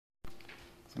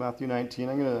It's Matthew 19.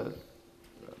 I'm going to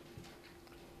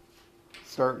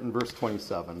start in verse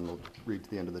 27. We'll read to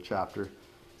the end of the chapter. It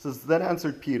says, Then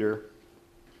answered Peter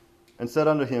and said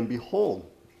unto him, Behold,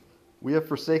 we have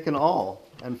forsaken all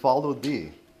and followed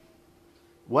thee.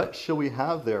 What shall we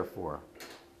have therefore?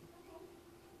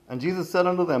 And Jesus said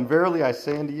unto them, Verily I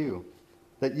say unto you,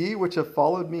 that ye which have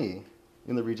followed me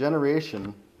in the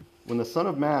regeneration, when the Son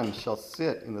of Man shall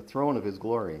sit in the throne of his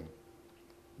glory,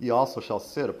 ye also shall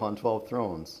sit upon 12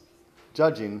 thrones,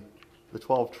 judging the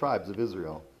 12 tribes of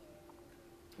Israel.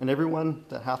 And everyone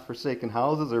that hath forsaken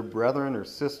houses, or brethren, or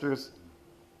sisters,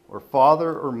 or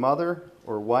father, or mother,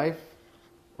 or wife,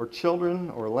 or children,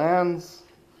 or lands,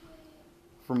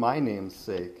 for my name's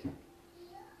sake,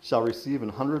 shall receive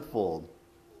 100-fold,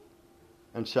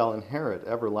 and shall inherit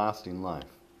everlasting life.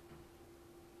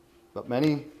 But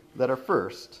many that are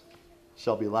first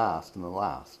shall be last, and the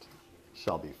last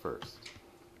shall be first.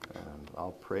 And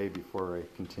I'll pray before I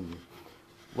continue.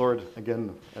 Lord,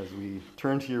 again, as we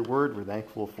turn to your word, we're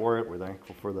thankful for it. We're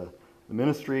thankful for the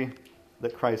ministry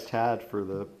that Christ had, for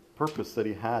the purpose that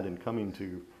he had in coming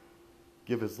to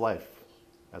give his life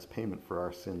as payment for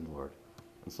our sin, Lord.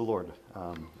 And so, Lord,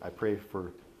 I pray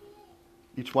for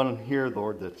each one here,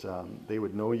 Lord, that they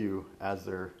would know you as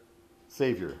their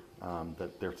Savior,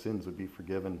 that their sins would be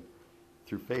forgiven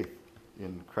through faith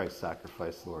in Christ's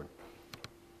sacrifice, Lord.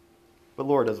 But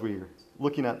Lord, as we're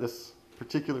looking at this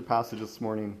particular passage this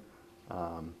morning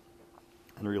and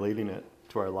relating it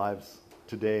to our lives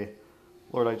today,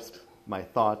 Lord, my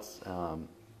thoughts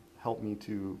help me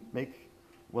to make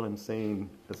what I'm saying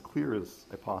as clear as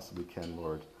I possibly can,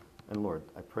 Lord. And Lord,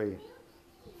 I pray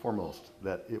foremost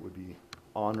that it would be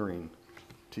honoring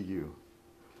to you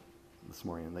this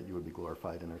morning, and that you would be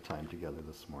glorified in our time together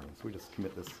this morning. So we just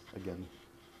commit this again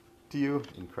to you.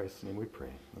 In Christ's name we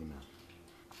pray. Amen.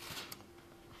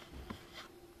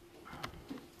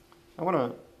 I want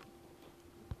to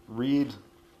read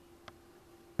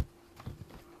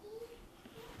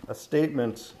a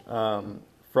statement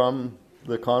from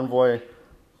the convoy.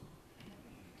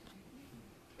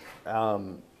 I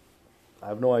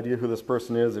have no idea who this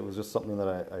person is. It was just something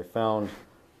that I found.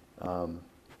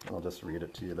 I'll just read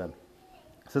it to you then.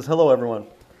 It says, Hello, everyone.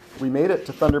 We made it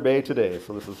to Thunder Bay today.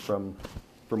 So this is from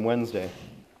Wednesday.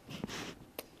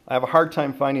 I have a hard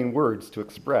time finding words to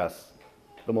express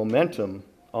the momentum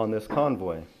on this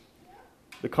convoy.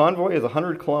 The convoy is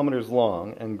 100 kilometers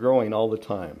long and growing all the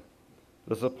time.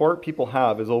 The support people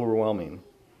have is overwhelming.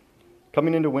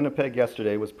 Coming into Winnipeg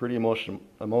yesterday was pretty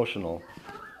emotional.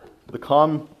 The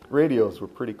comm radios were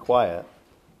pretty quiet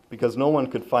because no one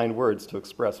could find words to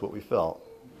express what we felt.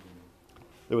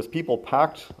 There was people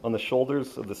packed on the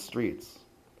shoulders of the streets,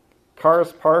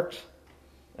 cars parked,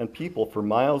 and people for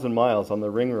miles and miles on the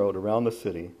ring road around the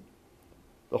city.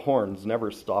 The horns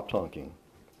never stopped honking.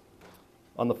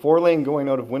 On the 4-lane going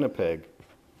out of Winnipeg,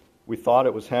 we thought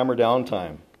it was hammer down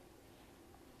time,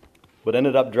 but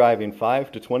ended up driving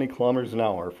 5 to 20 kilometers an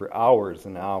hour for hours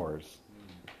and hours.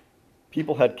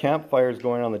 People had campfires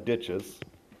going on the ditches,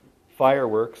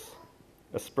 fireworks,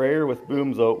 a sprayer with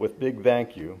booms out with big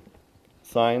thank you,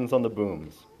 signs on the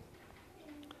booms.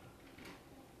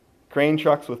 Crane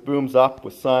trucks with booms up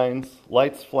with signs,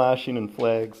 lights flashing and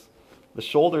flags. The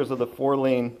shoulders of the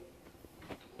 4-lane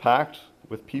packed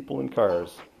with people and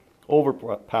cars.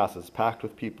 Overpasses packed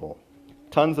with people.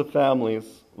 Tons of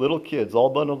families, little kids all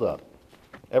bundled up.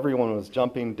 Everyone was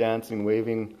jumping, dancing,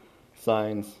 waving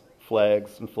signs,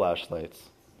 flags, and flashlights.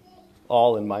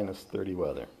 All in minus 30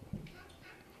 weather.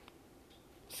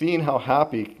 Seeing how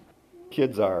happy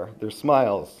kids are, their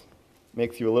smiles,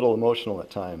 makes you a little emotional at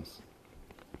times.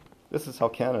 This is how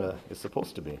Canada is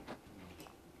supposed to be.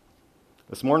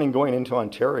 This morning going into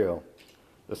Ontario,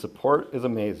 the support is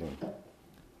amazing.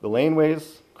 The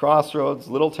laneways, crossroads,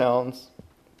 little towns,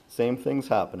 same things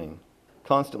happening.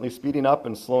 Constantly speeding up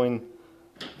and slowing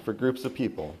for groups of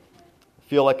people. I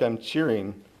feel like I'm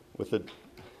cheating with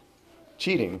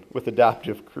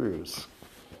adaptive cruise.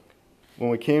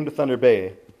 When we came to Thunder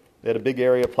Bay, they had a big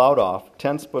area plowed off,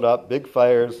 tents put up, big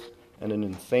fires, and an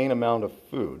insane amount of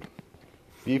food.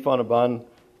 Beef on a bun,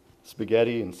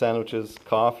 spaghetti and sandwiches,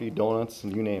 coffee, donuts,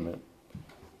 and you name it.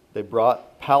 They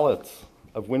brought pallets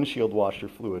of windshield washer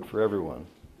fluid for everyone.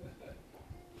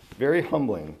 Very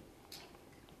humbling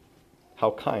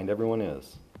how kind everyone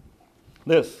is.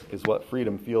 This is what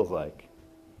freedom feels like.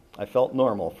 I felt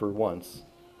normal for once.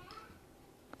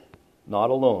 Not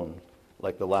alone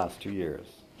like the last 2 years.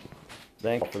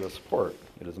 Thank you for the support.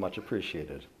 It is much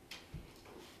appreciated.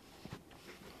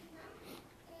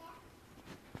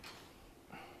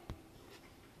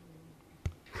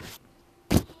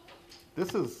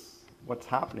 This is what's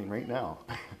happening right now.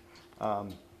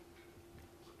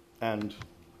 And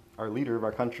our leader of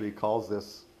our country calls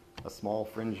this a small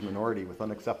fringe minority with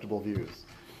unacceptable views.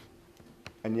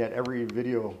 And yet every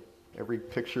video, every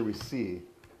picture we see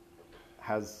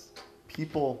has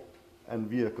people and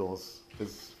vehicles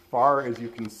as far as you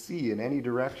can see in any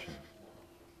direction,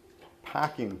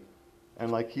 packing.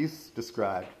 And like he's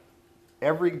described,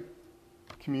 every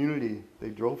community they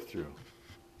drove through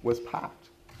was packed.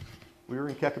 We were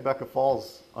in Kekabeka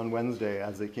Falls on Wednesday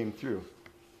as they came through,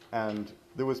 and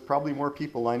there was probably more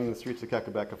people lining the streets of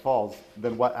Kekabeka Falls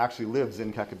than what actually lives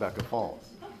in Kekabeka Falls.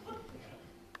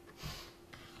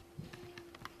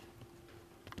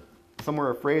 Some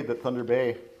were afraid that Thunder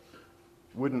Bay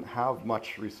wouldn't have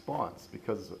much response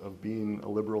because of being a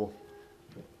liberal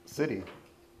city.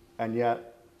 And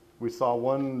yet, we saw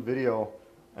one video,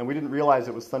 and we didn't realize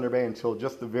it was Thunder Bay until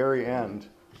just the very end,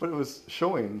 but it was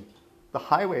showing the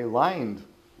highway lined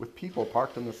with people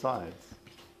parked on the sides.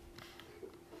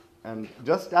 And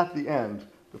just at the end,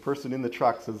 the person in the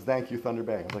truck says, "Thank you, Thunder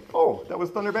Bay." I was like, oh, that was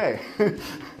Thunder Bay.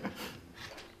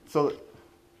 So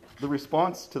the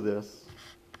response to this,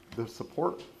 the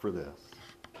support for this,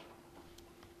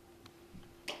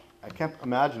 I can't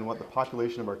imagine what the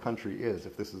population of our country is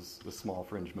if this is the small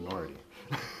fringe minority.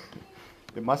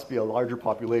 It must be a larger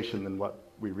population than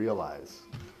what we realize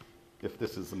if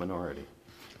this is the minority.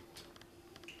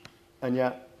 And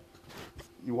yet,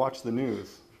 you watch the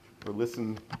news or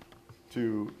listen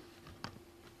to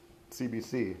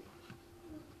CBC,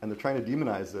 and they're trying to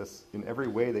demonize this in every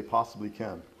way they possibly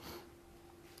can.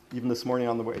 Even this morning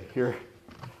on the way here,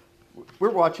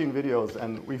 we're watching videos,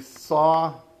 and we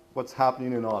saw what's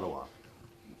happening in Ottawa.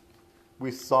 We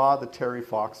saw the Terry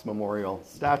Fox Memorial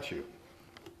statue.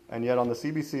 And yet on the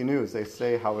CBC News, they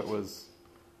say how it was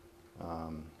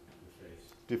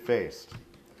defaced.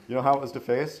 You know how it was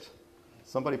defaced?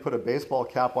 Somebody put a baseball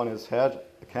cap on his head,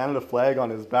 a Canada flag on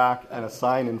his back, and a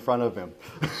sign in front of him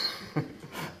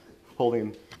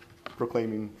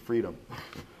proclaiming freedom.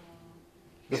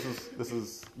 This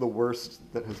is the worst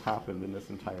that has happened in this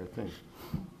entire thing.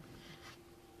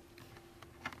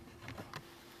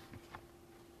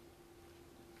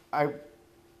 I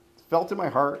felt in my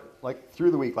heart, like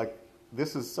through the week, like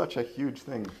this is such a huge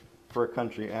thing for a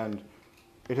country, and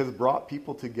it has brought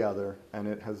people together, and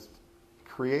it has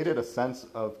created a sense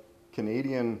of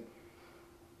Canadian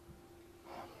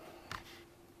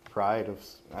pride.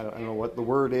 I don't know what the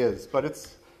word is, but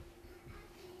it's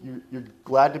you're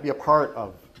glad to be a part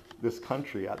of this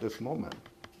country at this moment,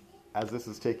 as this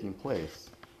is taking place,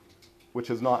 which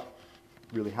has not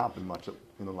really happened much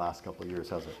in the last couple of years,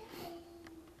 has it?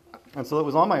 And so it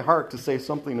was on my heart to say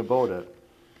something about it.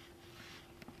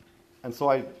 And so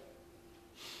I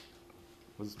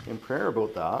was in prayer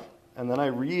about that. And then I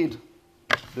read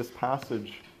this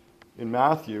passage in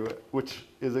Matthew, which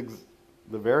is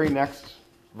the very next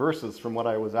verses from what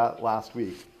I was at last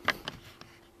week.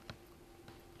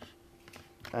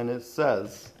 And it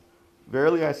says,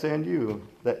 "Verily I say unto you,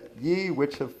 that ye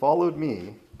which have followed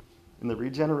me in the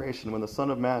regeneration, when the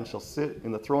Son of Man shall sit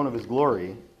in the throne of his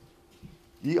glory,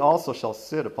 ye also shall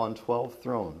sit upon 12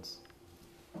 thrones,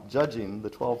 judging the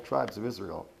 12 tribes of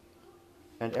Israel.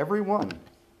 And every one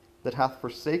that hath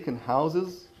forsaken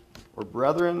houses, or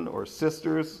brethren, or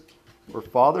sisters, or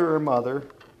father or mother,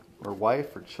 or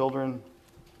wife, or children,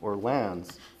 or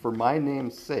lands, for my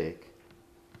name's sake,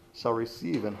 shall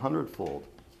receive 100-fold,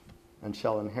 and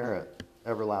shall inherit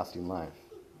everlasting life."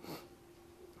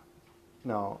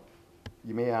 Now,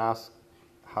 you may ask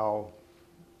how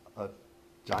a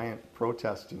giant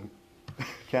protest in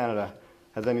Canada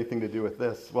has anything to do with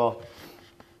this. Well,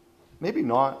 maybe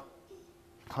not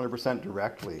 100%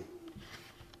 directly.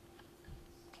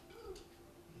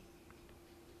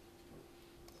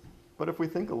 But if we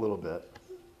think a little bit,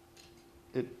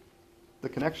 the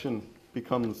connection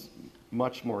becomes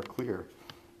much more clear.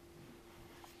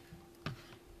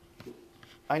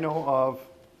 I know of,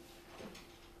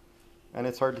 and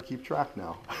it's hard to keep track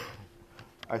now,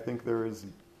 I think there is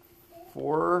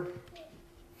 4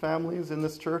 families in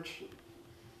this church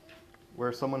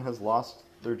where someone has lost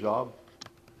their job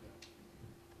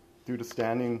due to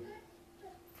standing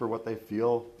for what they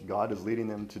feel God is leading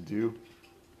them to do,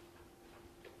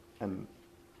 and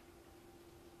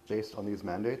based on these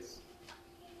mandates.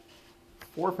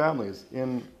 4 families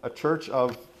in a church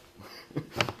of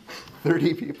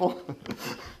 30 people.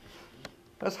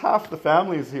 That's half the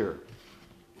families here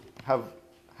have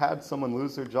had someone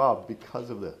lose their job because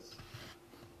of this.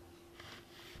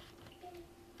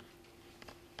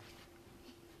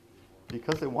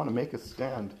 Because they want to make a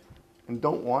stand and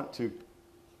don't want to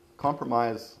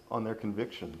compromise on their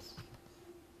convictions.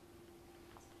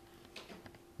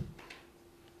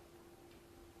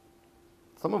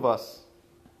 Some of us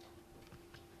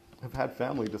have had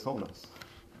family disown us.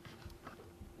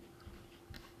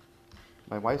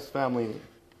 My wife's family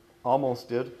almost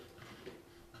did,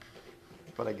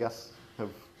 but I guess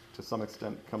have to some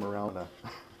extent come around to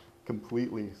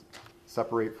completely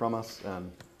separate from us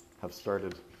and have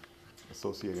started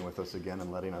associating with us again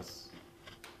and letting us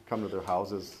come to their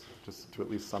houses just to at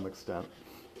least some extent.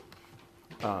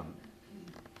 But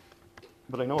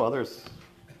I know others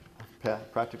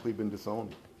have practically been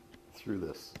disowned through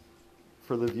this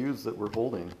for the views that we're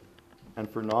holding and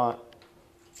for not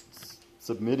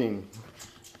submitting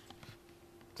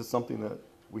to something that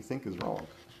we think is wrong.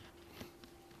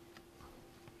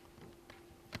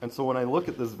 And so when I look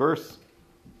at this verse,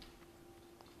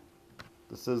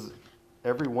 it says,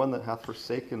 everyone that hath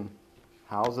forsaken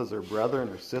houses or brethren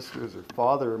or sisters or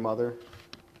father or mother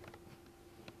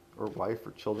or wife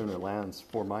or children or lands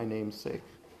for my name's sake.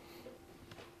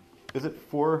 Is it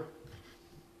for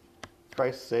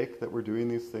Christ's sake that we're doing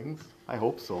these things? I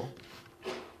hope so.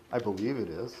 I believe it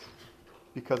is.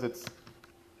 Because it's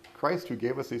Christ who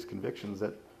gave us these convictions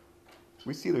that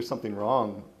we see there's something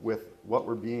wrong with what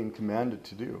we're being commanded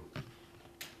to do.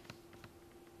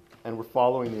 And we're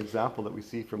following the example that we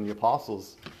see from the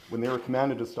apostles when they were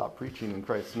commanded to stop preaching in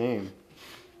Christ's name.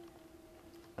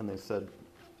 And they said,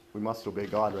 we must obey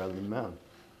God rather than man.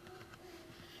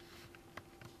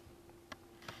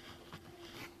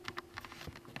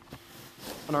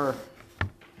 In our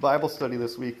Bible study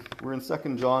this week, we're in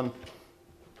 2 John.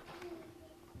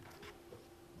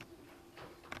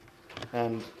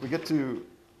 And we get to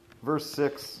verse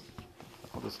 6.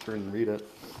 I'll just turn and read it.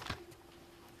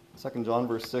 2 John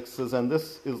verse 6 says, and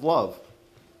this is love.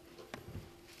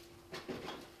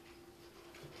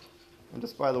 And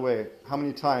just by the way, how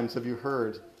many times have you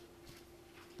heard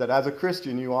that as a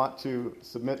Christian you ought to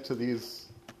submit to these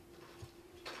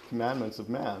commandments of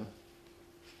man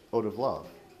out of love?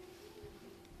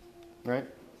 Right?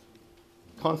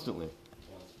 Constantly.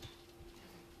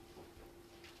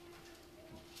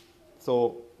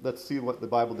 So let's see what the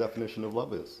Bible definition of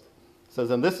love is. It says,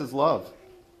 and this is love,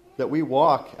 that we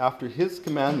walk after his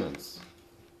commandments.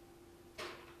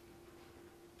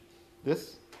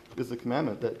 This is the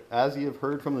commandment that, as ye have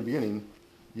heard from the beginning,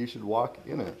 you should walk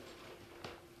in it.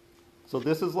 So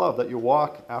this is love, that you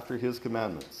walk after his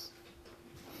commandments.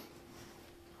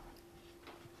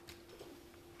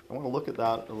 I want to look at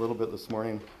that a little bit this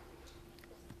morning.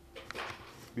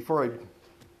 Before I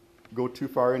go too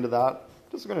far into that,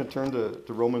 I'm just going to turn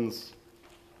to Romans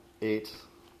 8.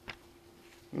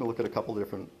 I'm going to look at a couple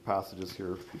different passages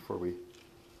here before we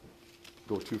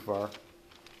go too far.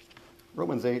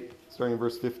 Romans 8, starting in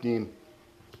verse 15.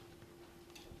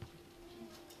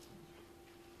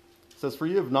 It says, for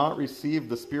ye have not received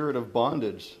the spirit of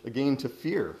bondage again to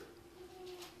fear,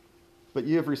 but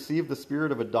ye have received the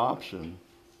spirit of adoption,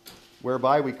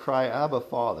 whereby we cry, Abba,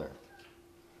 Father.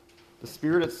 The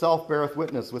Spirit itself beareth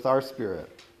witness with our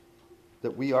spirit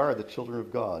that we are the children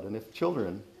of God. And if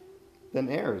children, then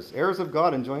heirs, heirs of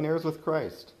God, and joint heirs with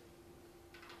Christ.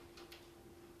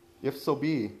 If so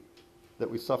be that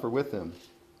we suffer with him,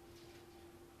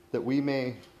 that we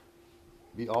may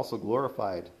be also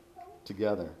glorified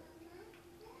together.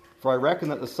 For I reckon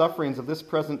that the sufferings of this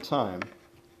present time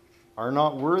are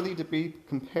not worthy to be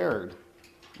compared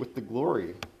with the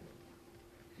glory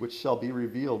which shall be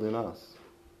revealed in us.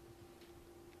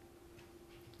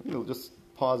 Just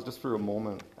pause just for a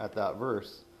moment at that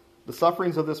verse. The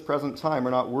sufferings of this present time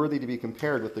are not worthy to be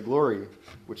compared with the glory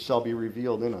which shall be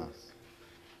revealed in us.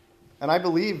 And I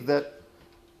believe that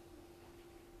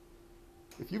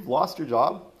if you've lost your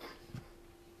job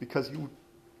because you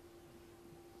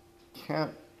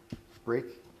can't break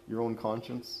your own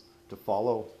conscience to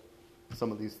follow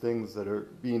some of these things that are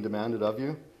being demanded of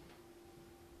you,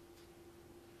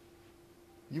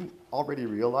 you already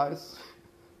realize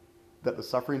that the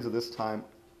sufferings of this time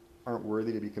aren't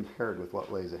worthy to be compared with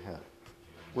what lays ahead.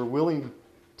 We're willing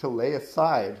to lay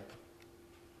aside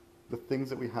the things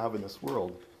that we have in this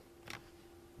world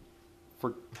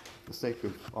for the sake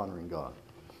of honoring God.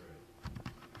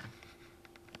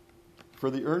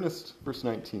 For the earnest, verse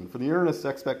 19, for the earnest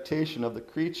expectation of the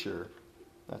creature,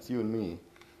 that's you and me,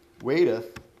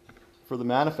 waiteth for the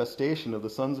manifestation of the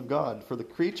sons of God. For the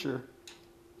creature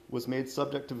was made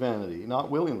subject to vanity,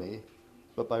 not willingly,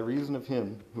 but by reason of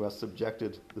him who has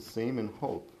subjected the same in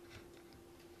hope.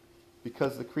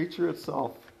 Because the creature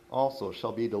itself also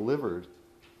shall be delivered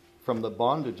from the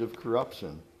bondage of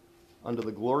corruption unto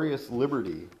the glorious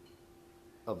liberty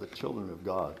of the children of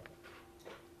God.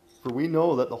 For we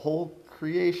know that the whole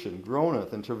creation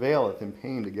groaneth and travaileth in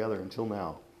pain together until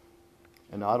now.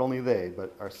 And not only they,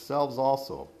 but ourselves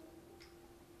also,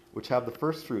 which have the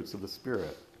first fruits of the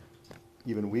Spirit,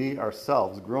 even we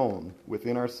ourselves groan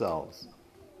within ourselves,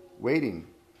 waiting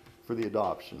for the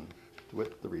adoption, to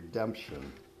wit, the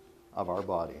redemption of our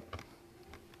body.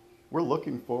 We're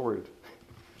looking forward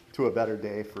to a better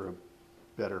day for a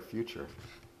better future.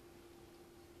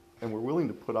 And we're willing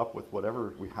to put up with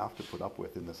whatever we have to put up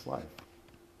with in this life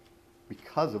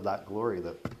because of that glory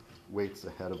that waits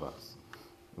ahead of us.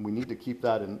 And we need to keep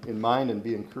that in mind and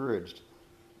be encouraged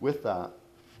with that.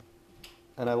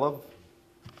 And I love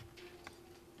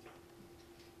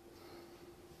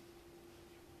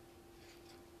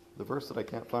the verse that I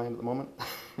can't find at the moment.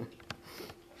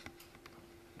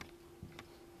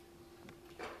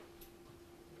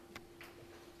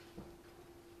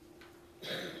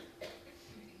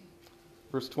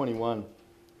 Verse 21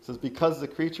 says, because the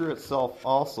creature itself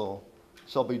also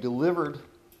shall be delivered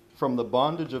from the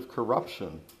bondage of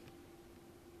corruption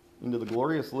into the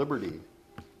glorious liberty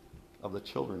of the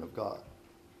children of God.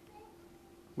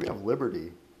 We have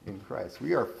liberty in Christ.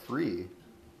 We are free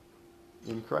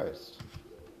in Christ.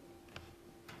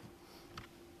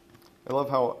 I love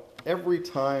how every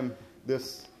time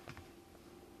this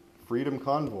Freedom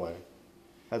Convoy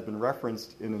has been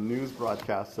referenced in a news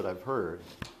broadcast that I've heard,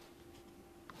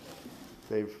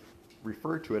 they've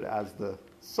referred to it as the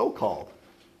so-called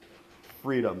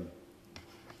Freedom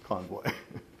Convoy.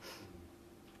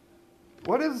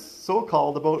 What is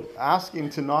so-called about asking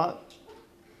to not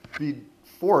be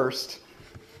forced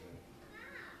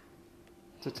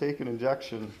to take an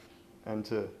injection and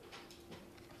to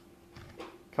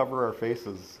cover our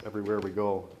faces everywhere we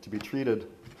go, to be treated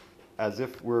as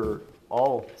if we're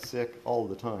all sick all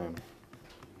the time?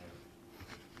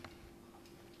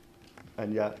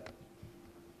 And yet,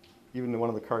 even one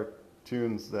of the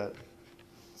cartoons that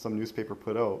some newspaper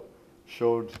put out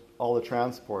showed all the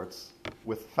transports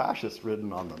with fascist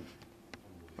written on them.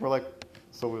 We're like,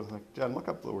 so we was like, Jen, look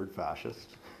up the word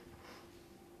fascist.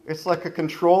 It's like a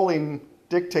controlling,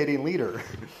 dictating leader.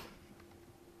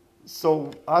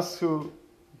 So us who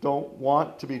don't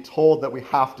want to be told that we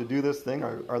have to do this thing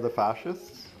are the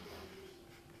fascists.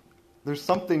 There's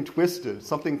something twisted,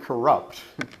 something corrupt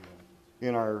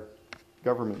in our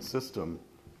government system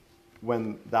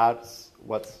when that's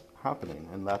what's happening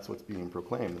and that's what's being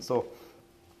proclaimed. And so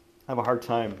I have a hard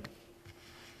time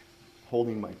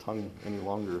holding my tongue any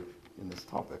longer in this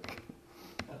topic.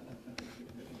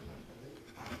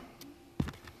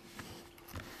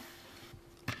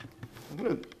 I'm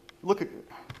going to look at...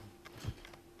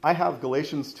 I have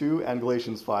Galatians 2 and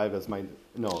Galatians 5 as my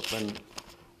notes, and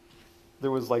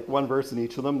there was like one verse in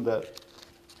each of them that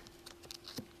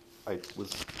I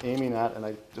was aiming at, and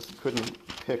I just couldn't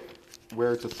pick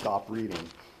where to stop reading.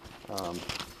 But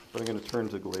I'm going to turn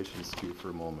to Galatians 2 for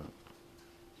a moment.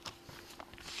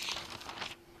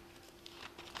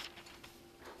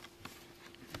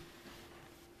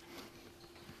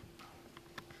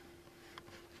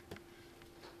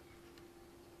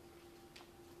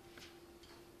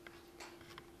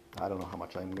 I don't know how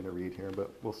much I'm going to read here,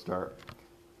 but we'll start.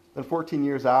 Then 14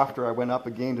 years after, I went up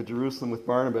again to Jerusalem with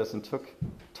Barnabas and took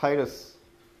Titus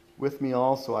with me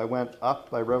also. I went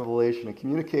up by revelation and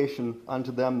communication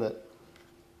unto them that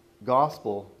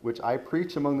gospel which I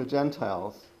preach among the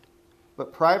Gentiles,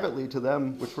 but privately to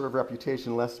them which were of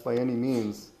reputation, lest by any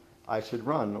means I should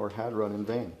run or had run in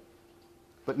vain.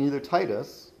 But neither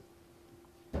Titus,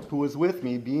 who was with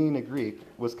me, being a Greek,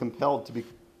 was compelled to be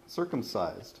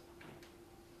circumcised.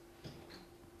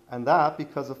 And that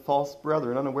because of false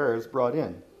brethren unawares brought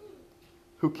in,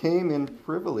 who came in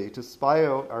privily to spy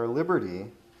out our liberty,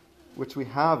 which we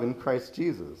have in Christ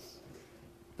Jesus,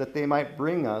 that they might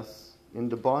bring us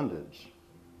into bondage.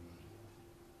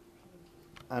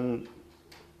 And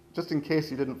just in case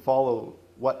you didn't follow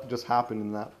what just happened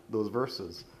in those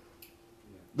verses,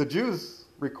 the Jews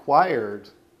required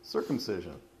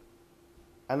circumcision,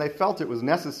 and they felt it was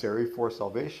necessary for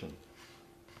salvation.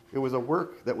 It was a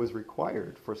work that was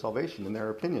required for salvation, in their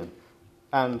opinion.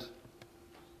 And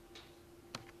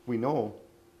we know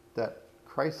that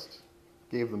Christ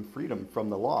gave them freedom from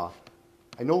the law.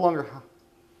 I no longer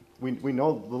we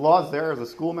know the law is there as a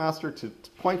schoolmaster to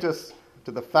point us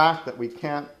to the fact that we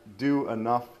can't do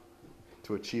enough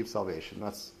to achieve salvation.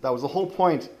 That was the whole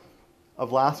point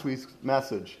of last week's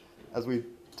message. As we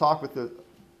talk with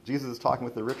Jesus is talking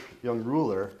with the rich young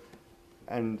ruler,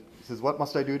 and he says, what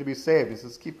must I do to be saved? He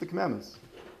says, keep the commandments.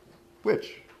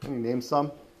 Which? And he names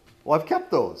some. Well, I've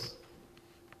kept those.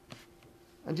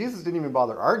 And Jesus didn't even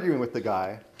bother arguing with the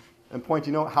guy and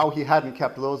pointing out how he hadn't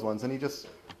kept those ones. And he just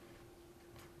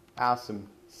asked him,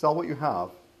 sell what you have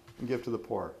and give to the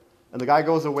poor. And the guy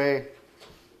goes away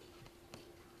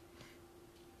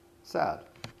sad.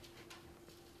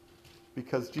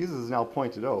 because Jesus has now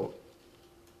pointed out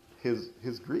his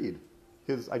greed,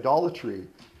 his idolatry,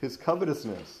 his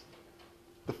covetousness,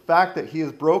 the fact that he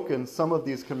has broken some of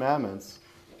these commandments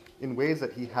in ways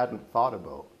that he hadn't thought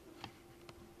about.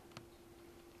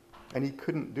 And he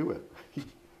couldn't do it.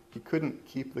 He couldn't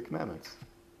keep the commandments.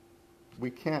 We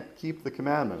can't keep the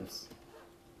commandments.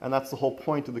 And that's the whole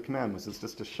point of the commandments, is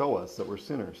just to show us that we're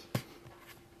sinners.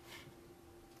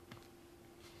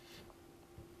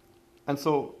 And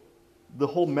so the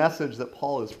whole message that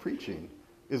Paul is preaching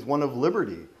is one of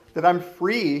liberty, that I'm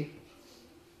free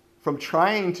from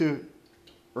trying to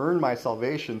earn my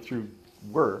salvation through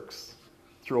works,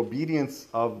 through obedience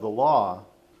of the law,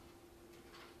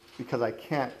 because I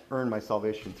can't earn my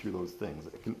salvation through those things.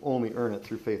 I can only earn it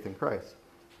through faith in Christ.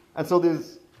 And so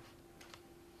these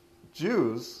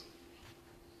Jews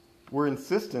were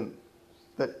insistent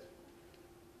that,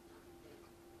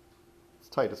 it's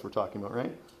Titus we're talking about,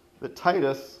 right? That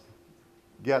Titus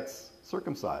gets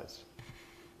circumcised.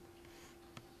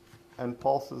 And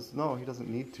Paul says, no, he doesn't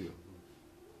need to.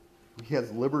 He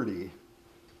has liberty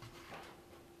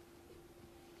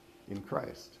in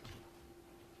Christ.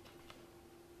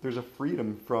 There's a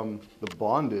freedom from the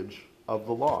bondage of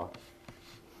the law.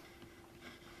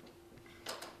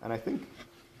 And I think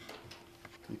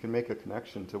you can make a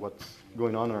connection to what's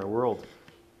going on in our world.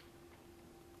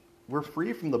 We're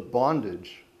free from the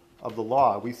bondage of the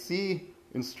law. We see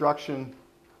instruction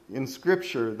in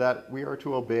Scripture that we are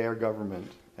to obey our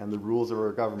government and the rules of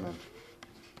our government.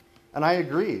 And I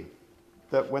agree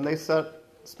that when they set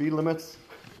speed limits,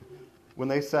 when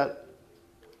they set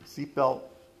seatbelt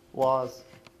laws,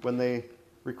 when they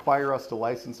require us to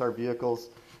license our vehicles,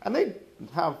 and they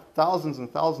have thousands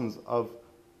and thousands of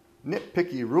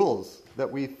nitpicky rules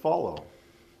that we follow.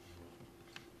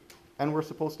 And we're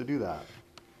supposed to do that.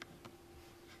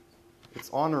 It's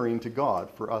honoring to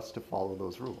God for us to follow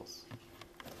those rules.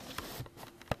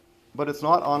 But it's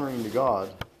not honoring to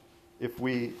God if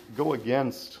we go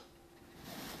against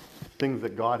things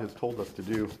that God has told us to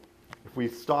do. If we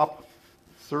stop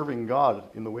serving God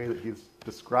in the way that He's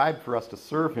described for us to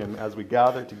serve Him as we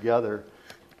gather together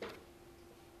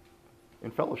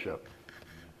in fellowship.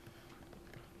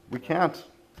 We can't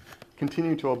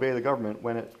continue to obey the government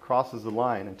when it crosses the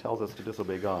line and tells us to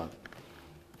disobey God.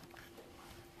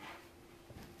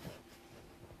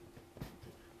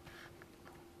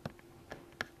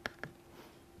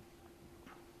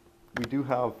 We do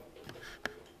have,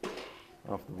 I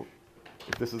don't know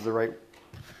if this is the right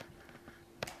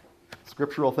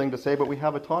scriptural thing to say, but we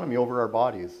have autonomy over our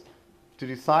bodies to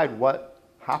decide what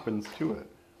happens to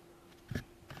it.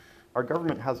 Our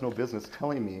government has no business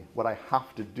telling me what I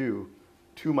have to do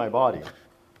to my body.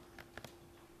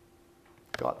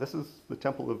 God, this is the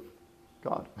temple of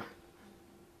God,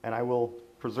 and I will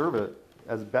preserve it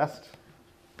as best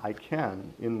I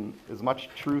can in as much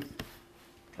truth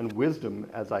and wisdom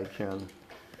as I can.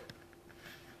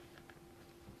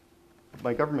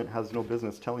 My government has no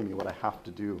business telling me what I have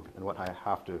to do and what I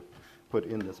have to put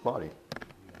in this body.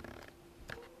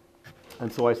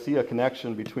 And so I see a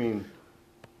connection between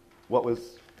what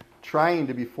was trying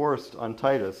to be forced on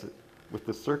Titus with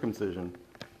the circumcision,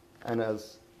 and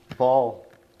as Paul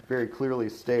very clearly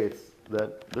states,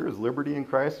 that there is liberty in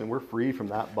Christ and we're free from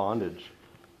that bondage.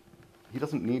 He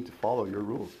doesn't need to follow your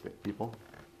rules, people.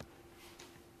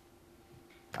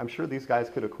 I'm sure these guys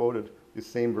could have quoted these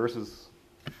same verses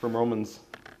from Romans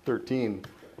 13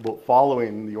 about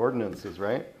following the ordinances,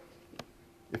 right?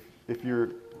 If you're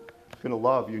going to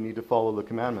love, you need to follow the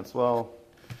commandments. Well,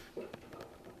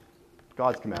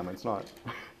 God's commandments, not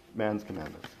man's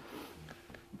commandments.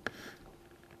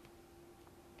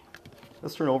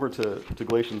 Let's turn over to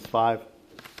Galatians 5.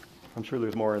 I'm sure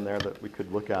there's more in there that we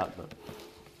could look at, but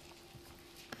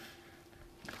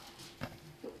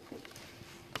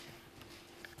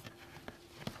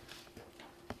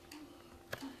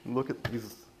look at,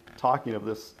 he's talking of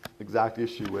this exact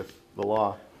issue with the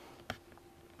law.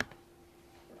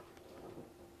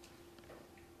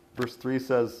 Verse 3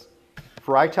 says,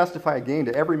 "For I testify again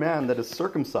to every man that is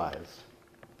circumcised,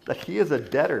 that he is a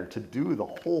debtor to do the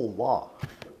whole law.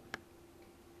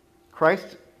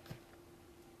 Christ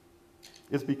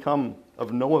is become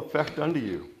of no effect unto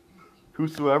you.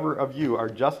 Whosoever of you are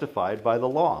justified by the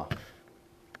law,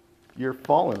 you're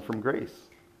fallen from grace."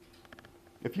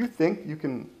 If you think you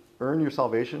can earn your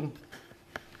salvation,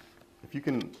 if you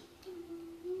can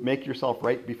make yourself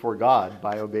right before God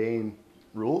by obeying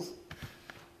rules,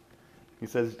 he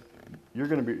says you're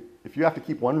going to be, if you have to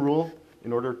keep one rule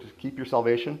in order to keep your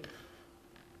salvation,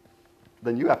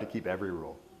 then you have to keep every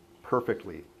rule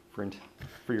perfectly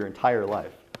for your entire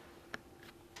life.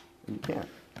 And you can't.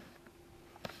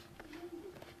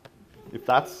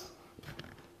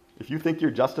 If you think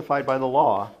you're justified by the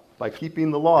law, by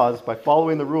keeping the laws, by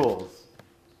following the rules,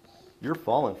 you're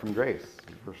fallen from grace.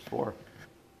 Verse 4.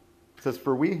 It says,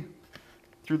 "For we,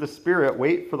 through the Spirit,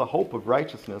 wait for the hope of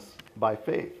righteousness by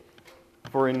faith.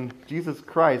 For in Jesus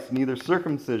Christ neither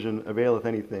circumcision availeth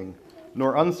anything,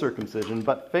 nor uncircumcision,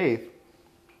 but faith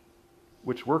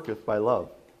which worketh by love.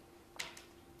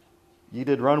 Ye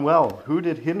did run well. Who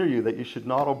did hinder you that you should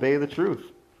not obey the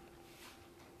truth?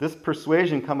 This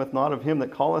persuasion cometh not of him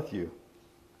that calleth you.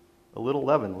 A little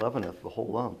leaven leaveneth the whole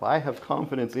lump. I have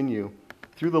confidence in you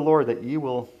through the Lord that ye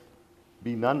will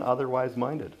be none otherwise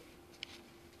minded.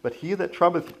 But he that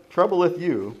troubleth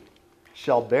you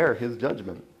shall bear his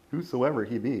judgment, whosoever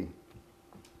he be."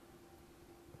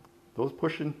 Those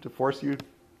pushing to force you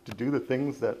to do the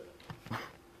things that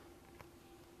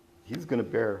he's going to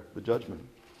bear the judgment.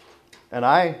 "And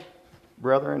I,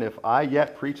 brethren, if I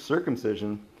yet preach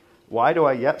circumcision, why do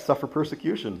I yet suffer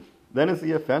persecution? Then is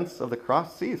the offense of the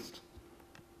cross ceased.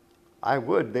 I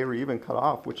would they were even cut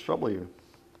off which trouble you.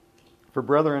 For,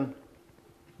 brethren,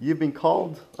 ye have been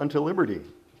called unto liberty.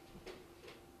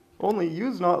 Only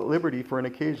use not liberty for an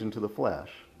occasion to the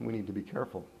flesh." We need to be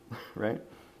careful, right?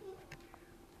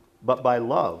 "But by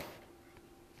love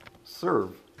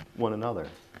serve one another.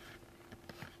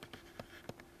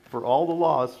 For all the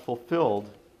law is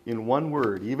fulfilled in one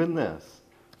word, even this: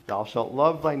 Thou shalt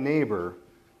love thy neighbor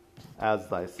as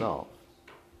thyself.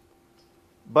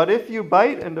 But if you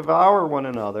bite and devour one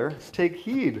another, take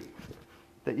heed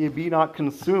that ye be not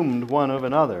consumed one of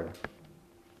another.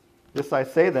 This I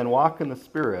say then, walk in the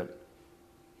Spirit,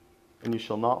 and you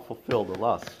shall not fulfill the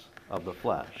lust of the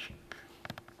flesh."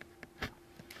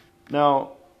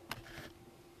 Now,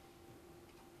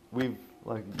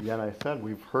 like I said,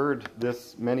 we've heard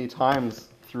this many times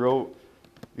throughout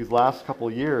these last couple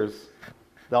of years.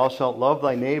 Thou shalt love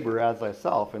thy neighbor as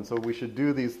thyself. And so we should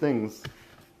do these things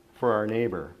for our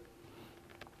neighbor.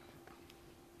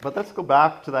 But let's go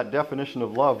back to that definition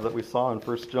of love that we saw in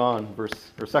 2 John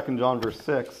verse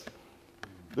 6.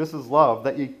 This is love,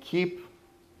 that ye keep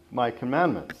my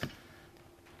commandments.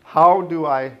 How do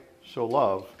I show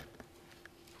love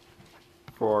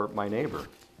for my neighbor?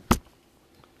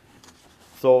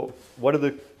 So, what do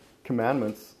the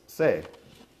commandments say?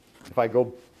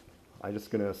 I'm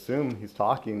just going to assume he's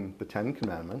talking the 10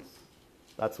 Commandments.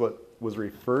 That's what was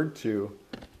referred to,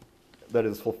 that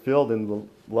is fulfilled in the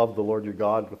love the Lord your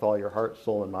God with all your heart,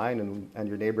 soul, and mind, and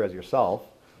your neighbor as yourself.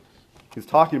 He's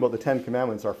talking about the 10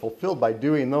 Commandments are fulfilled by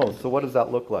doing those. So what does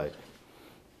that look like?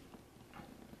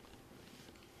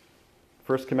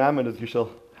 First commandment is, you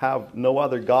shall have no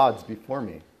other gods before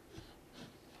me.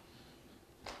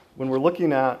 When we're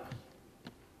looking at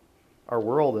our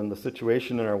world and the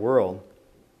situation in our world,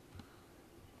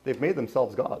 they've made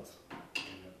themselves gods.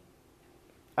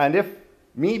 And if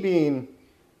me being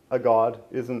a god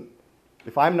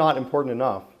if I'm not important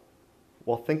enough,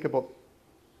 well, think about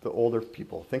the older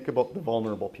people. Think about the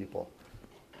vulnerable people.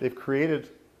 They've created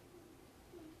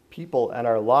people and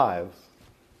our lives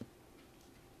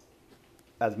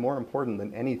as more important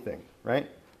than anything, right?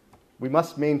 We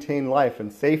must maintain life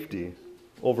and safety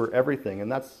over everything,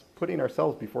 and that's putting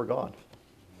ourselves before God.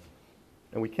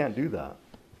 And we can't do that.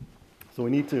 So we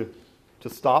need to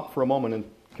stop for a moment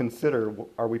and consider,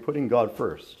 are we putting God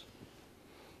first?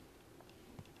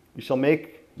 You shall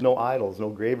make no idols, no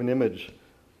graven image.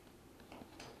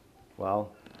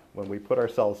 Well, when we put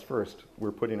ourselves first,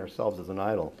 we're putting ourselves as an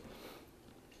idol.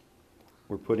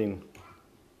 We're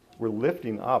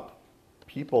lifting up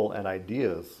people and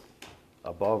ideas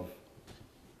above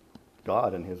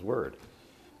God and His Word.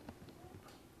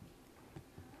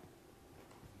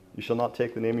 You shall not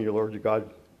take the name of your Lord your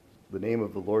God, the name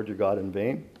of the Lord your God in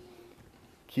vain.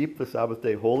 Keep the Sabbath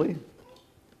day holy.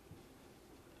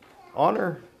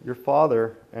 Honor your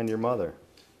father and your mother.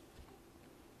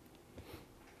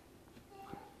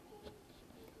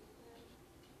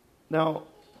 Now,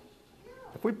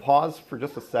 if we pause for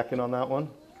just a second on that one,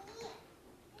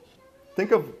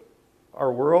 think of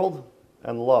our world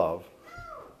and love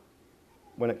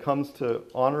when it comes to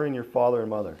honoring your father and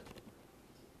mother.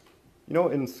 You know,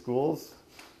 in schools,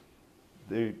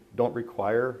 they don't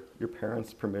require your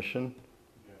parents' permission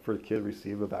for the kid to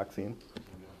receive a vaccine.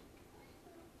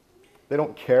 They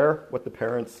don't care what the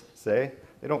parents say.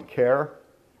 They don't care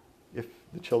if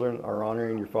the children are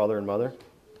honoring your father and mother.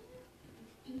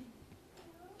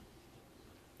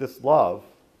 This love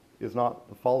is not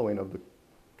the following of the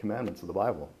commandments of the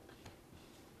Bible.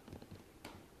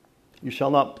 You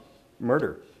shall not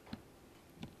murder.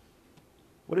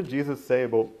 What did Jesus say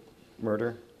about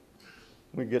murder?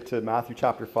 We get to Matthew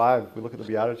chapter 5, we look at the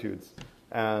Beatitudes,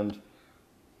 and it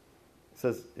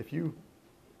says, if you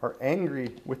are angry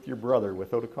with your brother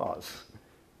without a cause,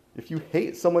 if you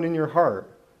hate someone in your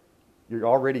heart, you're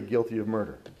already guilty of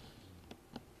murder.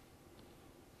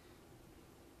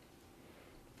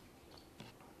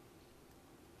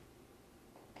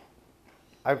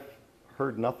 I've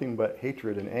heard nothing but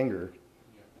hatred and anger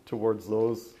towards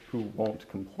those who won't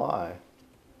comply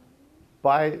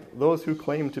by those who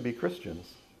claim to be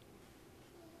Christians.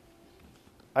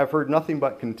 I've heard nothing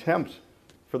but contempt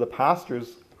for the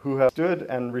pastors who have stood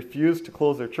and refused to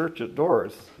close their church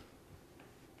doors.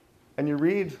 And you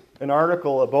read an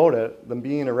article about it, them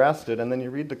being arrested, and then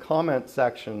you read the comment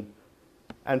section,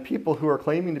 and people who are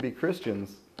claiming to be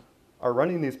Christians are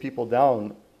running these people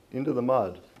down into the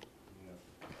mud.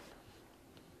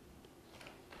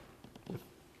 With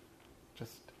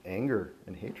just anger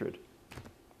and hatred.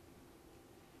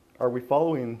 Are we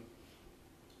following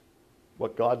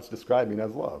what God's describing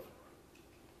as love?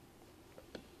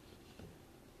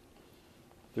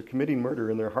 They're committing murder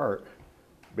in their heart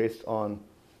based on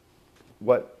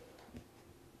what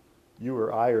you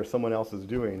or I or someone else is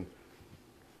doing.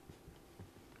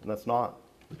 And that's not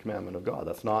the commandment of God.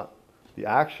 That's not the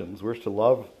actions. We're to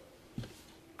love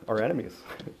our enemies.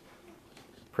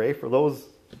 Pray for those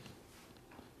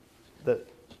that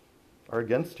are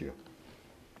against you.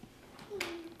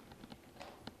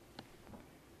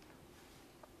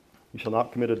 You shall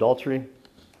not commit adultery.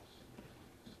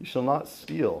 You shall not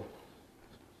steal.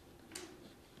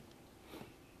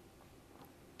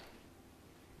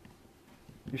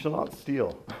 You shall not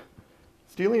steal.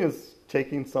 Stealing is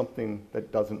taking something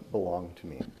that doesn't belong to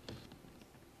me.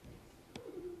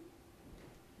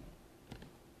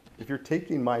 If you're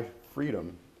taking my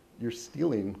freedom, you're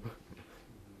stealing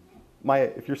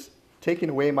if you're taking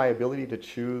away my ability to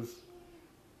choose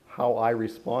how I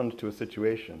respond to a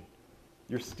situation,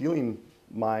 you're stealing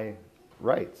my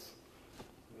rights.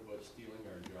 What about stealing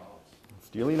our jobs?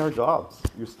 Stealing our jobs.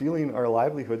 You're stealing our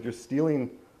livelihood. You're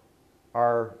stealing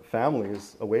our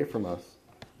families away from us.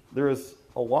 There is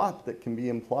a lot that can be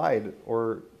implied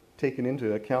or taken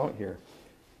into account here.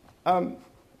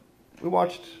 We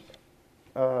watched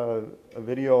a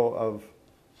video of,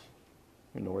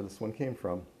 I don't know where this one came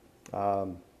from.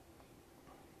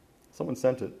 Someone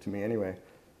sent it to me anyway.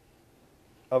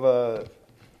 Of a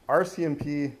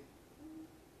RCMP,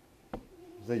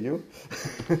 is that you?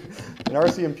 An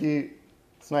RCMP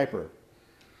sniper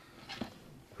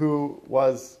who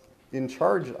was in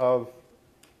charge of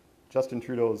Justin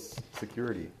Trudeau's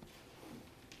security,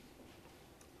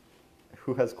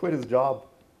 who has quit his job.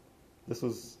 This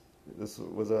was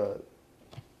a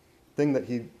thing that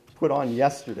he put on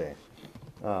yesterday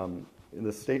in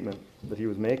the statement that he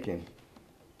was making.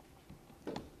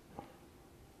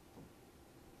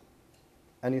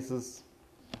 And he says,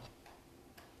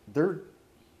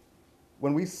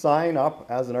 when we sign up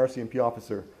as an RCMP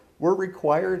officer, we're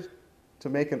required to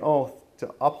make an oath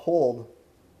to uphold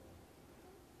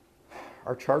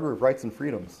our Charter of Rights and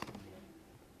Freedoms.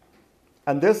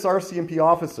 And this RCMP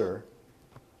officer,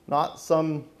 not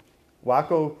some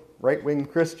wacko right-wing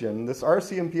Christian, this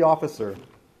RCMP officer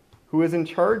who is in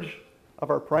charge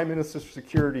of our Prime Minister's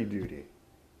security duty.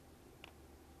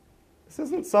 This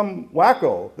isn't some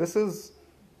wacko. This is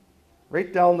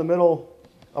right down the middle,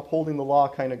 upholding the law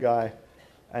kind of guy.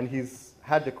 And he's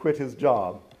had to quit his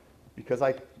job because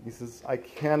he says, I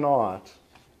cannot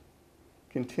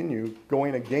continue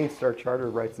going against our Charter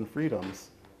of Rights and Freedoms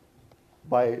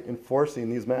by enforcing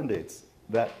these mandates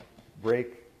that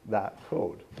break that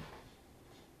code.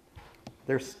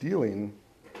 They're stealing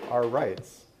our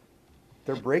rights.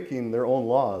 They're breaking their own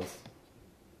laws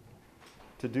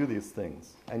to do these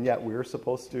things. And yet we're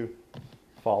supposed to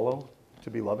follow, to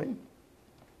be loving?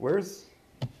 Where's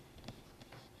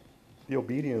the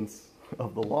obedience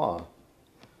of the law?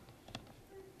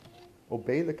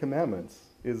 Obey the commandments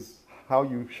is how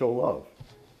you show love.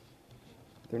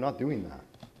 They're not doing that.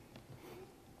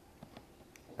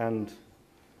 And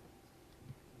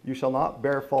you shall not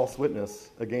bear false witness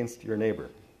against your neighbor.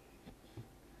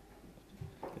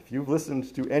 If you've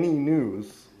listened to any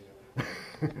news,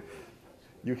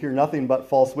 you hear nothing but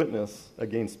false witness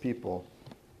against people.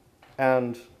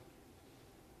 And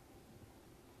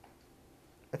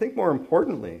I think more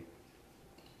importantly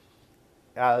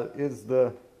is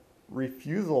the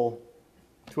refusal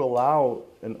to allow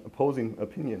an opposing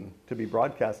opinion to be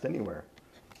broadcast anywhere.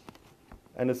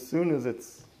 And as soon as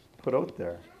it's put out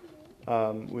there,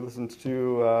 we listened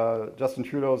to Justin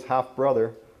Trudeau's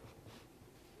half-brother,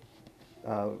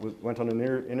 went on an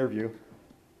interview,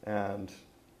 and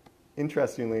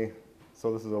interestingly,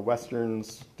 so this is a Western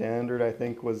Standard, I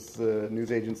think, was the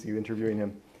news agency interviewing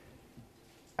him,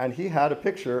 and he had a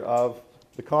picture of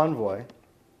the convoy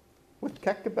with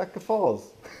Quebec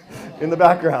Falls in the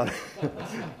background.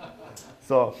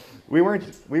 So we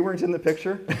weren't in the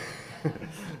picture.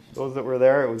 Those that were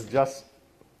there, it was just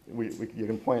you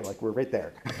can point like we're right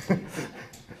there.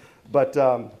 But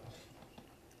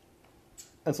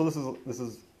and so this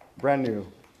is brand new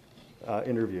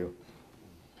interview,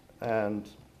 and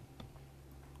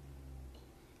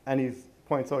he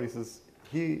points out, he says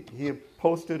he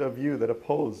posted a view that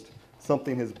opposed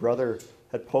something his brother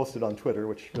had posted on Twitter,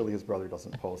 which really his brother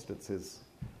doesn't post, it's his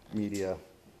media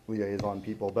liaison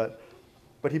people, but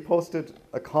he posted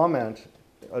a comment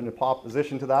in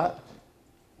opposition to that.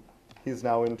 He's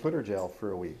now in Twitter jail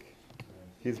for a week.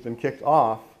 He's been kicked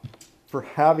off for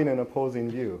having an opposing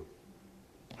view.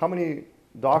 How many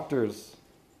doctors,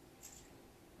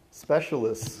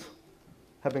 specialists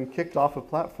have been kicked off of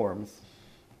platforms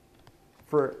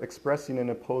for expressing an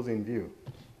opposing view?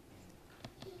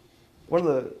 One of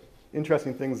the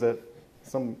interesting things that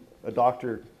a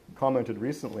doctor commented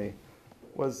recently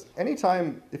was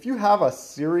anytime, if you have a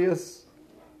serious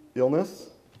illness,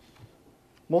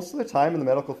 most of the time in the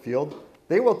medical field,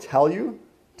 they will tell you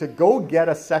to go get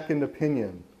a second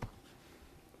opinion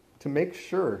to make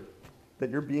sure that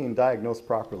you're being diagnosed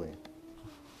properly.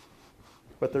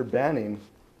 But they're banning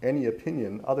any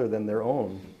opinion other than their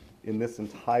own in this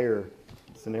entire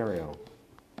scenario.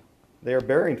 They are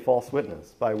bearing false witness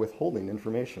by withholding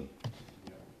information.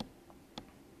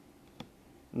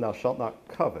 Thou shalt not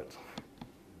covet.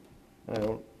 And I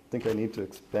don't think I need to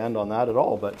expand on that at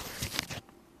all, but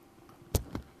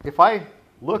if I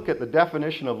look at the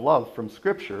definition of love from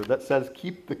Scripture that says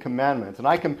keep the commandments, and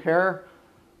I compare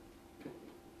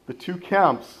the two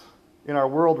camps in our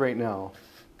world right now,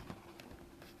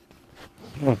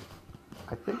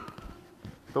 I think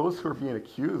those who are being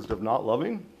accused of not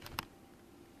loving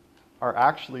are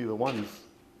actually the ones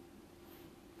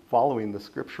following the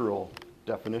scriptural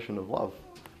definition of love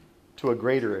to a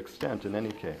greater extent in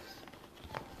any case.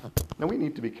 Now we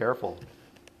need to be careful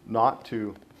not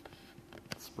to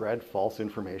spread false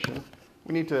information.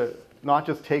 We need to not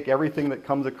just take everything that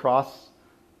comes across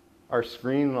our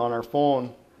screen on our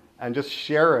phone and just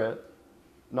share it,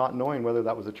 not knowing whether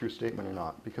that was a true statement or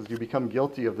not, because you become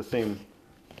guilty of the same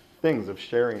things of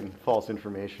sharing false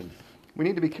information. We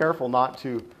need to be careful not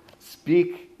to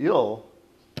speak ill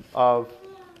of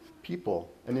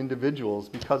people and individuals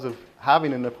because of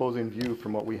having an opposing view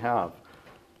from what we have.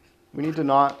 We need to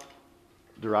not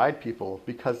deride people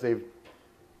because they've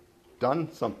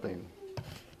done something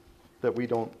that we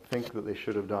don't think that they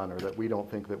should have done or that we don't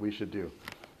think that we should do.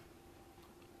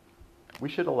 We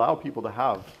should allow people to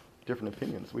have different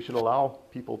opinions. We should allow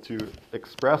people to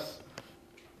express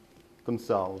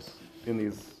themselves in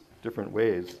these different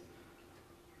ways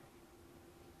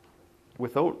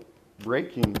without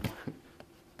breaking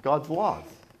God's laws,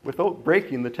 without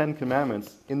breaking the Ten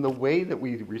Commandments in the way that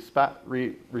we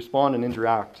respond and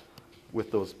interact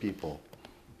with those people.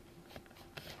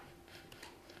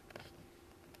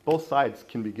 Both sides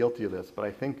can be guilty of this, but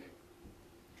I think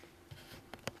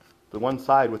the one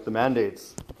side with the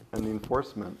mandates and the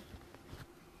enforcement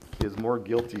is more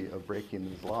guilty of breaking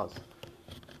these laws.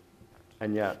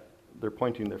 And yet, they're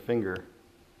pointing their finger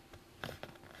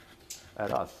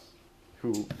at us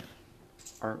who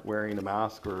aren't wearing a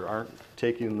mask or aren't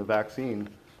taking the vaccine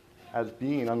as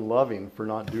being unloving for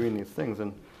not doing these things.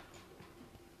 And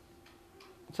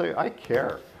so I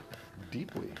care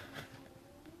deeply.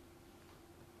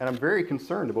 And I'm very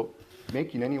concerned about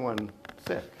making anyone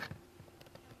sick.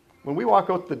 When we walk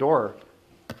out the door,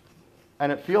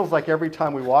 and it feels like every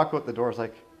time we walk out the door, it's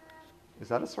like, is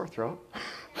that a sore throat?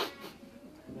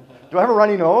 Do I have a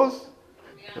runny nose?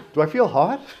 Yeah. Do I feel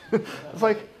hot? It's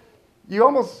like,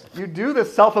 you do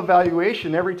this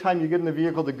self-evaluation every time you get in the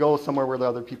vehicle to go somewhere where the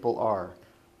other people are.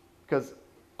 Because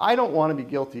I don't want to be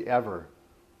guilty ever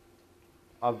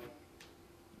of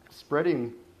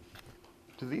spreading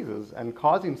diseases and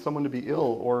causing someone to be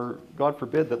ill, or God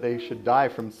forbid that they should die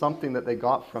from something that they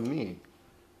got from me.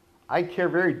 I care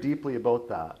very deeply about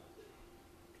that.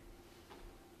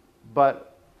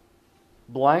 But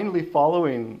blindly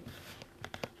following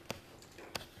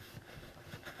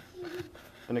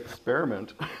an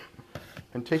experiment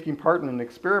and taking part in an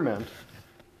experiment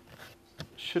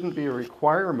shouldn't be a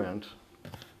requirement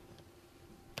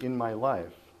in my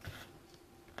life.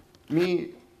 Me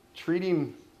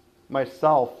treating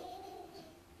myself,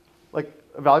 like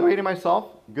evaluating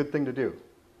myself, good thing to do.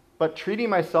 But treating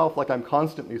myself like I'm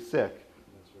constantly sick,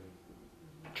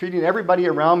 treating everybody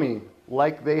around me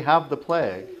like they have the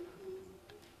plague,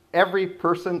 every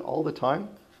person all the time,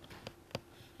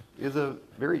 is a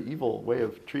very evil way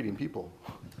of treating people.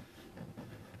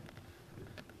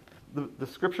 The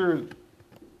scripture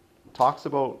talks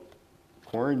about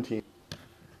quarantine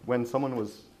when someone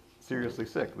was seriously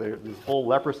sick. This whole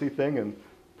leprosy thing, and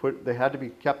they had to be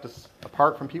kept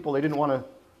apart from people. They didn't want to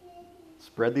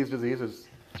spread these diseases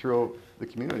throughout the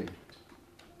community.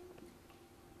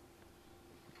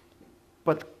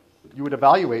 But you would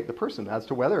evaluate the person as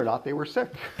to whether or not they were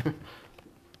sick.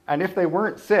 And if they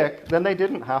weren't sick, then they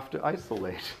didn't have to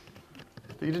isolate.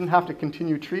 You didn't have to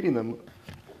continue treating them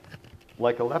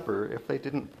like a leper if they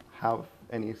didn't have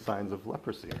any signs of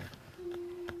leprosy.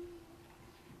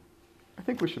 I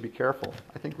think we should be careful.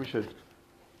 I think we should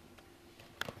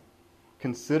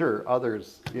consider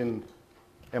others am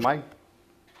I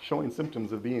showing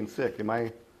symptoms of being sick?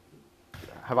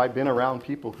 Have I been around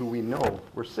people who we know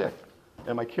were sick?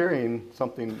 Am I carrying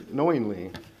something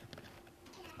knowingly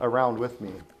around with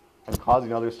me and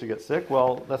causing others to get sick?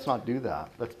 Well, let's not do that.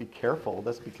 Let's be careful.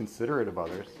 Let's be considerate of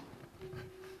others.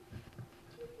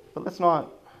 But let's not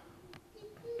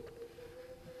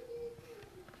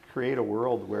create a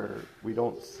world where we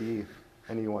don't see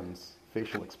anyone's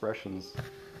facial expressions,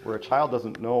 where a child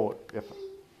doesn't know if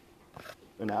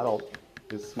an adult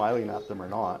is smiling at them or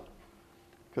not,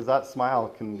 because that smile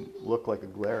can look like a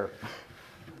glare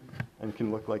and can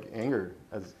look like anger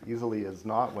as easily as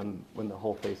not when the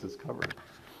whole face is covered.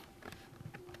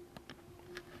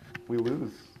 We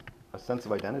lose a sense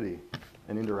of identity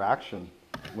and interaction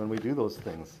when we do those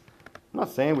things. I'm not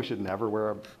saying we should never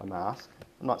wear a mask.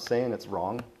 I'm not saying it's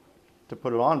wrong to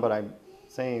put it on, but I'm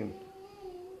saying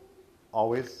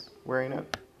always wearing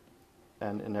it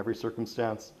and in every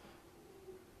circumstance.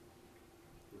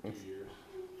 For 2 years.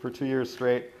 For 2 years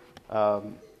straight.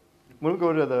 When we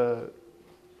go to the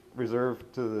reserve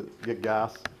to get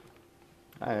gas,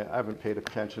 I haven't paid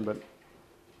attention, but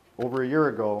over a year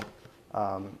ago,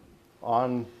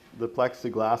 on the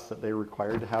plexiglass that they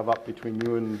required to have up between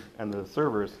you and the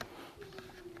servers,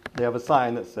 they have a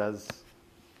sign that says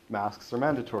masks are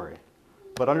mandatory.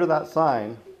 But under that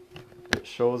sign, it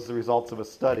shows the results of a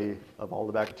study of all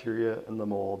the bacteria and the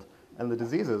mold and the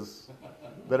diseases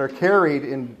that are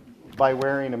carried by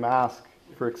wearing a mask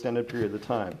for extended periods of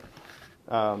time.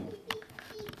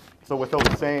 So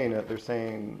without saying it, they're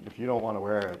saying, if you don't want to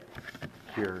wear it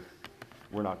here,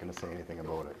 we're not going to say anything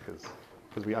about it,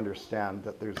 because we understand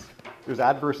that there's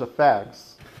adverse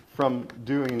effects from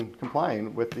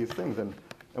complying with these things, and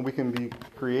we can be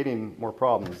creating more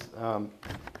problems.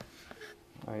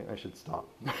 I should stop.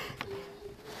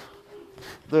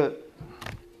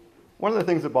 One of the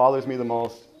things that bothers me the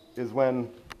most is when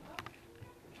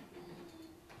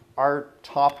our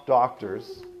top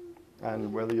doctors,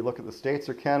 and whether you look at the States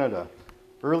or Canada,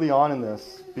 early on in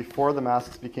this, before the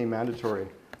masks became mandatory,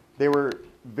 they were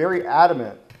very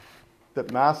adamant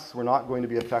that masks were not going to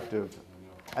be effective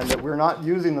and that we're not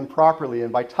using them properly,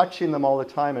 and by touching them all the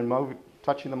time and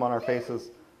touching them on our faces,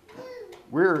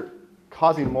 we're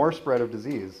causing more spread of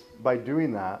disease by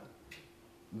doing that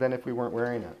than if we weren't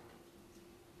wearing it.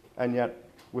 And yet,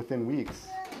 within weeks,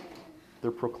 they're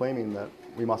proclaiming that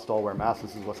we must all wear masks.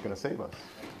 This is what's going to save us.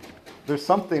 There's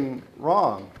something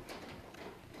wrong.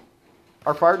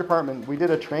 Our fire department, we did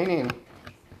a training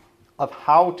of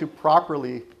how to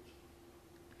properly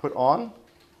put on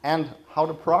and how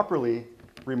to properly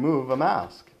remove a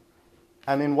mask.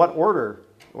 And in what order,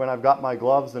 when I've got my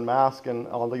gloves and mask and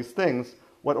all these things,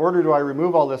 what order do I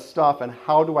remove all this stuff, and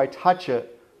how do I touch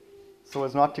it so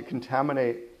as not to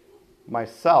contaminate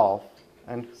myself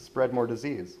and spread more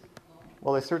disease?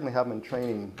 Well, they certainly have been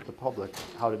training the public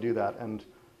how to do that. And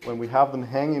when we have them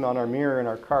hanging on our mirror in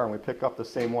our car and we pick up the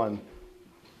same one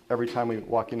every time we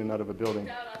walk in and out of a building,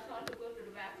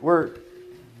 we're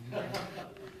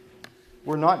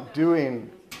not doing,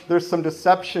 there's some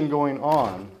deception going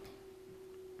on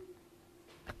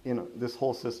in this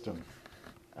whole system.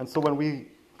 And so when we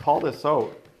call this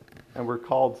out and we're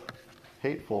called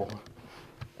hateful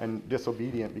and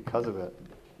disobedient because of it,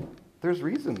 there's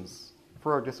reasons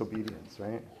for our disobedience,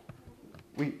 right?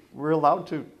 We're allowed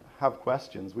to have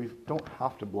questions. We don't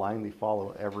have to blindly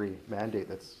follow every mandate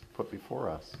that's put before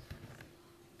us.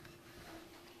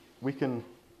 We can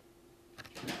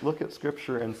look at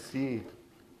Scripture and see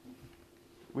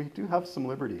we do have some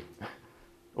liberty.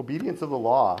 Obedience of the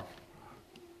law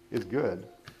is good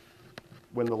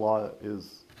when the law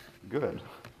is good.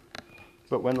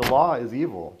 But when the law is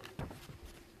evil,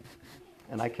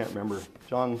 and I can't remember,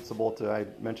 John Sabolta, I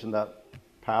mentioned that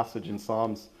passage in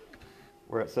Psalms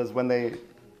where it says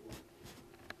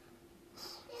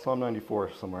Psalm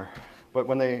 94 somewhere, but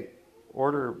when they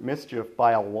order mischief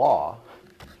by a law,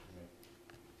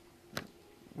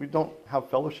 we don't have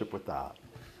fellowship with that.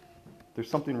 There's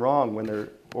something wrong when they're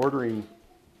ordering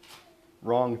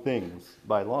wrong things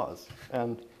by laws.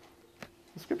 And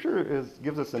the Scripture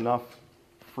gives us enough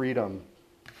freedom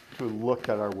to look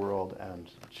at our world and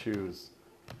choose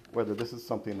whether this is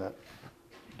something that,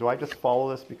 do I just follow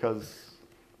this because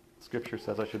Scripture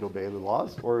says I should obey the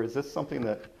laws, or is this something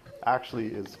that actually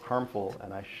is harmful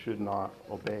and I should not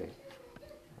obey?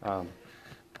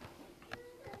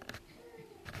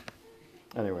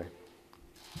 Anyway.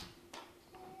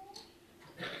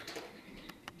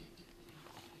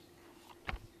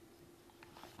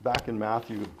 Back in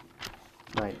Matthew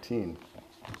 19,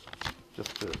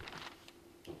 just to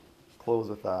close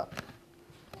with that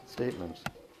statement.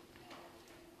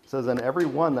 It says, "And every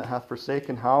one that hath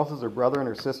forsaken houses, or brethren,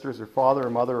 or sisters, or father, or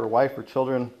mother, or wife, or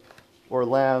children, or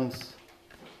lands,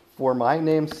 for my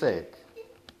name's sake,"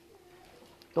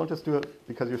 don't just do it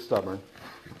because you're stubborn.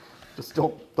 Just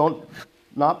don't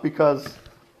not because,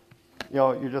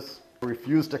 you just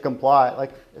refuse to comply.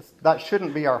 Like, that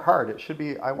shouldn't be our heart. It should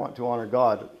be, I want to honor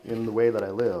God in the way that I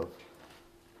live.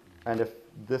 And if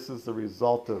this is the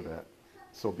result of it,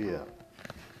 so be it.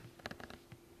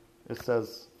 It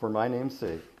says, "For my name's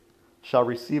sake, shall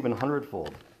receive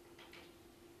 100-fold,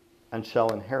 and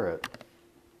shall inherit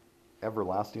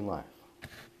everlasting life."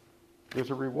 There's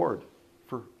a reward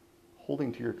for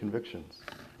holding to your convictions,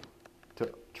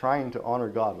 to trying to honor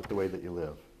God with the way that you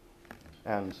live,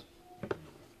 and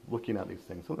looking at these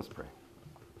things. So let's pray.